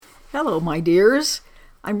Hello, my dears.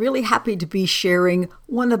 I'm really happy to be sharing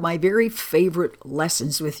one of my very favorite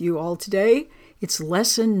lessons with you all today. It's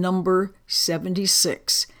lesson number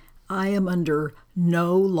 76. I am under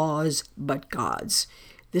no laws but God's.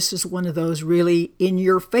 This is one of those really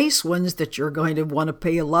in-your-face ones that you're going to want to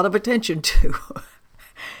pay a lot of attention to.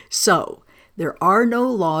 So, there are no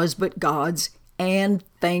laws but God's, and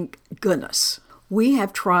thank goodness. We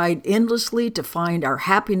have tried endlessly to find our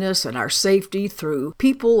happiness and our safety through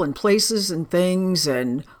people and places and things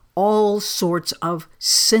and all sorts of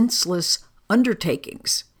senseless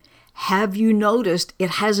undertakings. Have you noticed it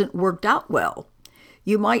hasn't worked out well?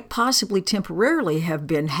 You might possibly temporarily have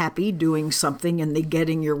been happy doing something in the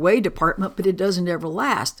getting your way department, but it doesn't ever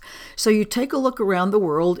last. So you take a look around the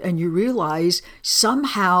world and you realize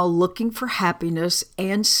somehow looking for happiness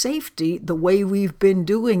and safety the way we've been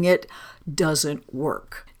doing it doesn't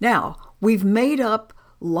work. Now, we've made up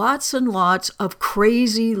lots and lots of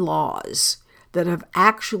crazy laws that have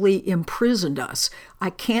actually imprisoned us.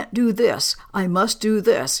 I can't do this. I must do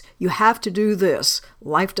this. You have to do this.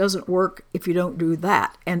 Life doesn't work if you don't do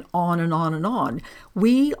that, and on and on and on.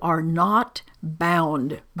 We are not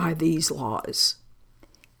bound by these laws.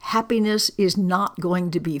 Happiness is not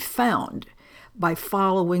going to be found by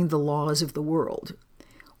following the laws of the world.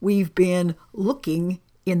 We've been looking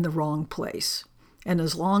in the wrong place. And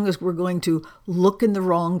as long as we're going to look in the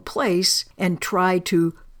wrong place and try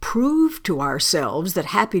to prove to ourselves that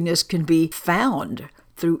happiness can be found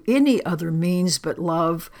through any other means but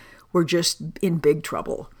love, we're just in big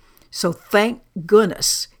trouble. So thank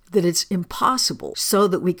goodness that it's impossible, so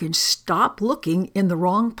that we can stop looking in the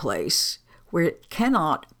wrong place where it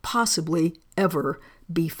cannot possibly ever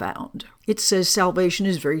be found. It says salvation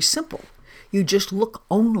is very simple. You just look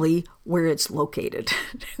only where it's located.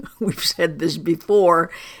 We've said this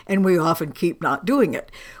before, and we often keep not doing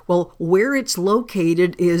it. Well, where it's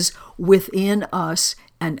located is within us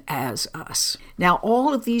and as us. Now,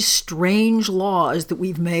 all of these strange laws that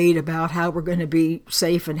we've made about how we're going to be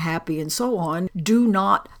safe and happy and so on do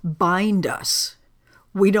not bind us.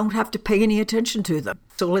 We don't have to pay any attention to them.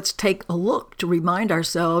 So let's take a look to remind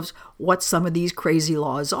ourselves what some of these crazy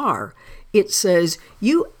laws are. It says,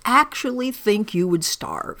 you actually think you would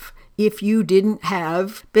starve if you didn't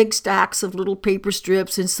have big stacks of little paper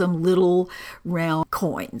strips and some little round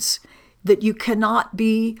coins. That you cannot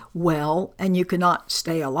be well and you cannot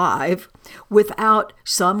stay alive without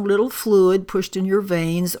some little fluid pushed in your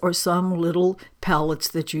veins or some little pellets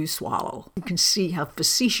that you swallow. You can see how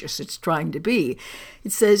facetious it's trying to be.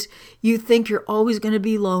 It says you think you're always going to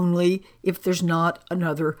be lonely if there's not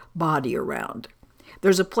another body around.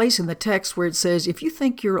 There's a place in the text where it says, if you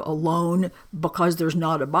think you're alone because there's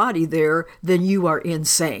not a body there, then you are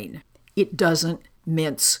insane. It doesn't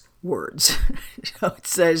mince words. So it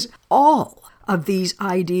says all of these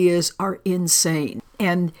ideas are insane.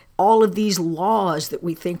 And all of these laws that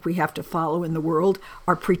we think we have to follow in the world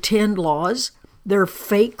are pretend laws. They're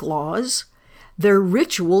fake laws. They're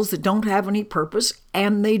rituals that don't have any purpose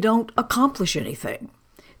and they don't accomplish anything.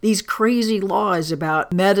 These crazy laws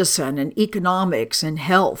about medicine and economics and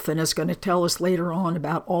health, and it's going to tell us later on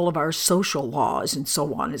about all of our social laws and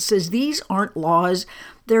so on. It says these aren't laws,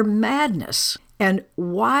 they're madness. And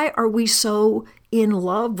why are we so in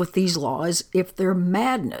love with these laws if they're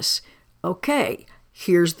madness? Okay,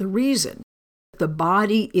 here's the reason. The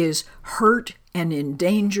body is hurt and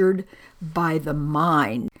endangered by the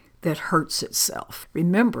mind that hurts itself.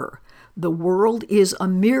 Remember, the world is a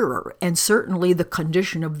mirror, and certainly the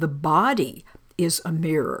condition of the body is a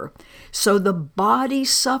mirror. So the body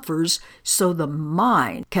suffers so the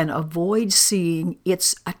mind can avoid seeing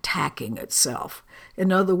it's attacking itself.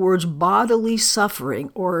 In other words, bodily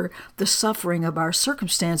suffering or the suffering of our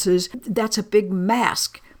circumstances, that's a big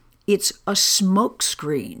mask. It's a smoke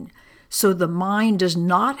screen. So the mind does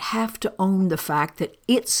not have to own the fact that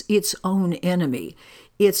it's its own enemy.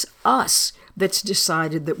 It's us that's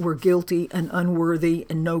decided that we're guilty and unworthy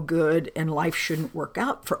and no good and life shouldn't work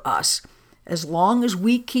out for us. As long as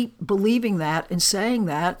we keep believing that and saying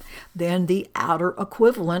that, then the outer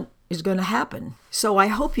equivalent is going to happen. So I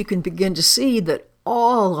hope you can begin to see that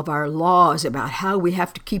all of our laws about how we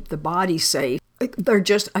have to keep the body safe, they're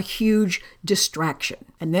just a huge distraction.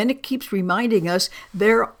 And then it keeps reminding us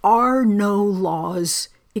there are no laws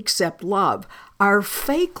except love. Our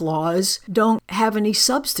fake laws don't have any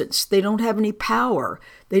substance. They don't have any power.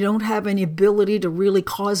 They don't have any ability to really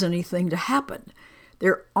cause anything to happen.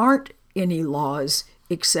 There aren't any laws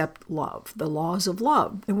except love, the laws of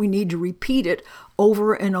love. And we need to repeat it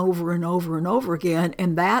over and over and over and over again.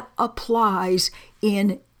 And that applies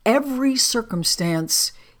in every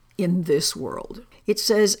circumstance in this world. It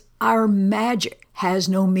says, Our magic has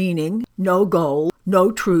no meaning, no goal,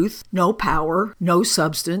 no truth, no power, no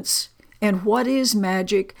substance. And what is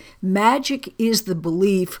magic? Magic is the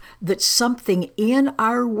belief that something in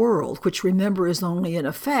our world, which remember is only an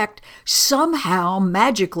effect, somehow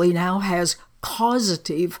magically now has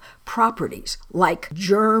causative properties, like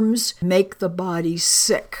germs make the body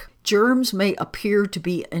sick. Germs may appear to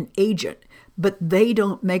be an agent, but they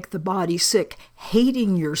don't make the body sick.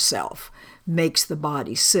 Hating yourself makes the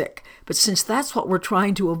body sick. But since that's what we're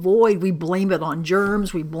trying to avoid, we blame it on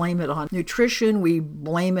germs, we blame it on nutrition, we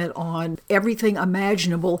blame it on everything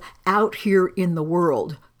imaginable out here in the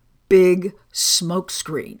world. Big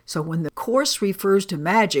smokescreen. So when the Course refers to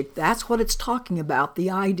magic, that's what it's talking about, the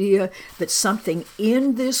idea that something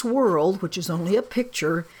in this world, which is only a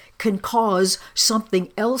picture, can cause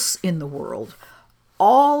something else in the world.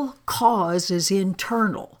 All cause is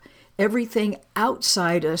internal. Everything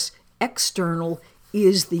outside us, external,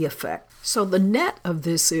 is the effect. So the net of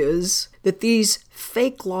this is that these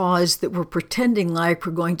fake laws that we're pretending like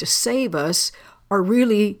we're going to save us are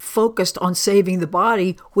really focused on saving the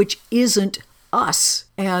body, which isn't us.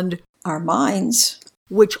 And our minds,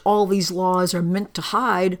 which all these laws are meant to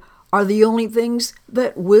hide, are the only things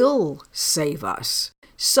that will save us.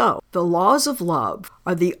 So the laws of love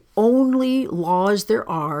are the only laws there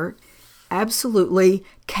are, absolutely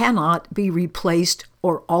cannot be replaced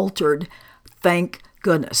or altered. Thank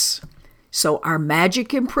goodness. So our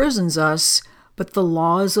magic imprisons us, but the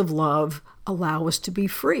laws of love allow us to be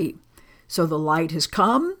free. So the light has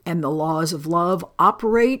come, and the laws of love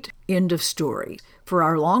operate. End of story. For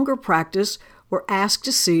our longer practice, we're asked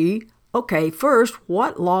to see, okay, first,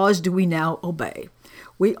 what laws do we now obey?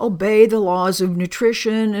 We obey the laws of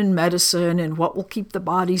nutrition and medicine and what will keep the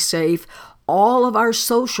body safe. All of our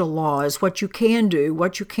social laws, what you can do,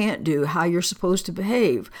 what you can't do, how you're supposed to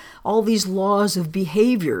behave. All these laws of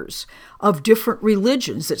behaviors of different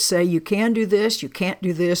religions that say you can do this, you can't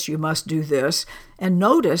do this, you must do this. And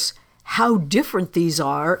notice how different these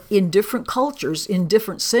are in different cultures, in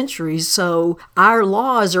different centuries. So our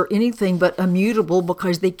laws are anything but immutable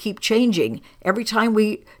because they keep changing. Every time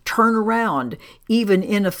we turn around, even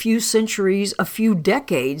in a few centuries, a few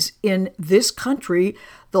decades in this country,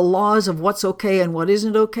 the laws of what's okay and what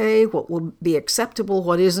isn't okay, what will be acceptable,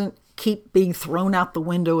 what isn't, keep being thrown out the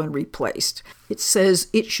window and replaced. It says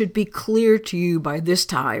it should be clear to you by this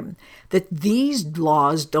time that these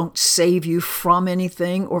laws don't save you from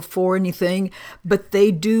anything or for anything, but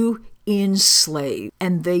they do enslave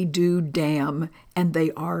and they do damn and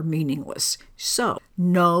they are meaningless. So,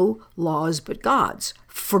 no laws but God's.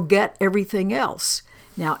 Forget everything else.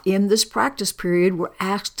 Now, in this practice period, we're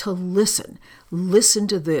asked to listen. Listen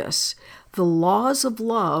to this. The laws of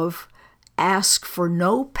love ask for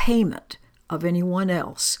no payment of anyone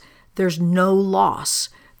else. There's no loss.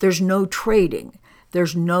 There's no trading.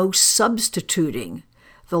 There's no substituting.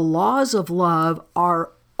 The laws of love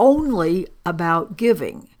are only about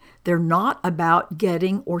giving. They're not about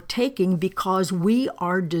getting or taking because we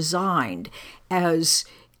are designed as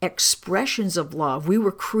expressions of love. We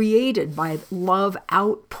were created by love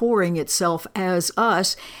outpouring itself as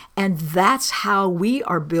us, and that's how we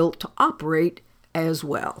are built to operate as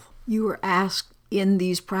well. You are asked in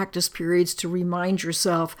these practice periods to remind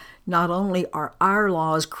yourself not only are our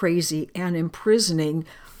laws crazy and imprisoning,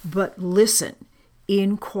 but listen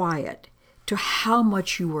in quiet to how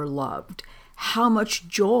much you are loved, how much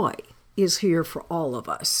joy is here for all of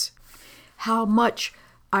us, how much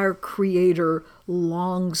our Creator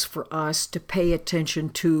longs for us to pay attention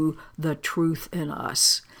to the truth in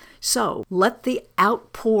us. So let the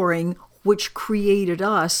outpouring which created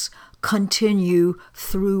us continue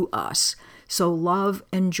through us. So love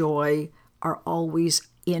and joy are always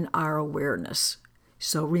in our awareness.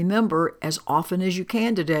 So remember, as often as you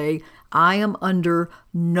can today, I am under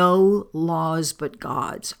no laws but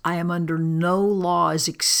God's. I am under no laws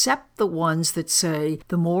except the ones that say,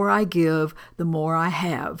 the more I give, the more I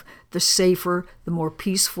have. The safer, the more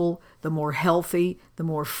peaceful, the more healthy, the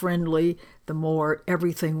more friendly, the more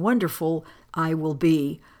everything wonderful I will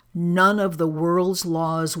be. None of the world's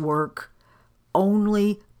laws work.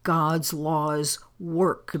 Only God's laws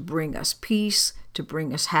work to bring us peace, to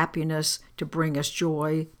bring us happiness, to bring us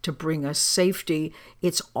joy, to bring us safety.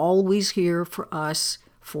 It's always here for us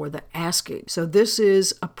for the asking. So this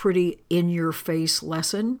is a pretty in-your-face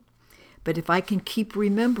lesson. But if I can keep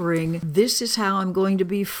remembering, this is how I'm going to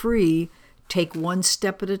be free, take one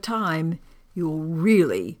step at a time, you'll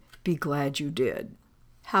really be glad you did.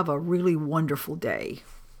 Have a really wonderful day.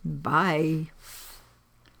 Bye.